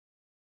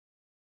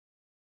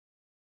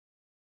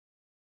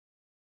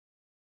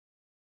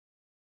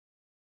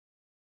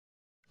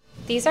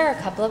These are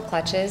a couple of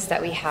clutches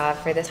that we have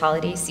for this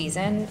holiday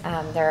season.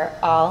 They're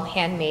all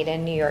handmade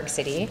in New York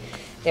City.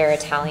 They're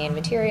Italian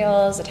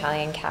materials,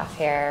 Italian calf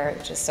hair,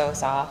 which is so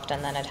soft,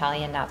 and then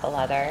Italian Napa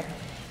leather.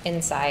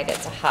 Inside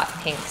it's a hot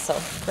pink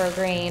silk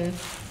grosgrain,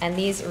 and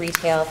these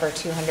retail for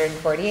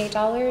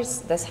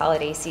 $248. This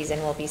holiday season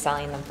we'll be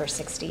selling them for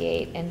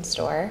 $68 in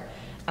store.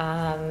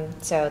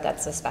 So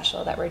that's a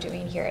special that we're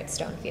doing here at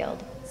Stonefield.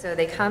 So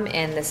they come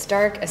in this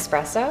dark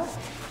espresso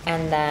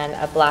and then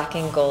a black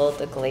and gold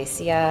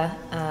Glacia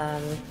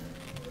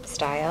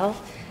style,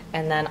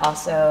 and then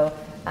also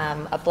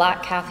a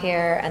black calf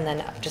hair, and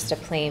then just a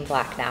plain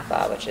black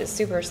Napa, which is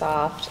super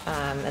soft,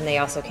 and they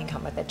also can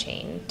come with a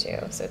chain too,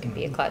 so it can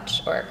be a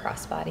clutch or a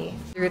crossbody.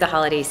 Through the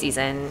holiday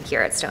season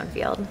here at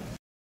Stonefield.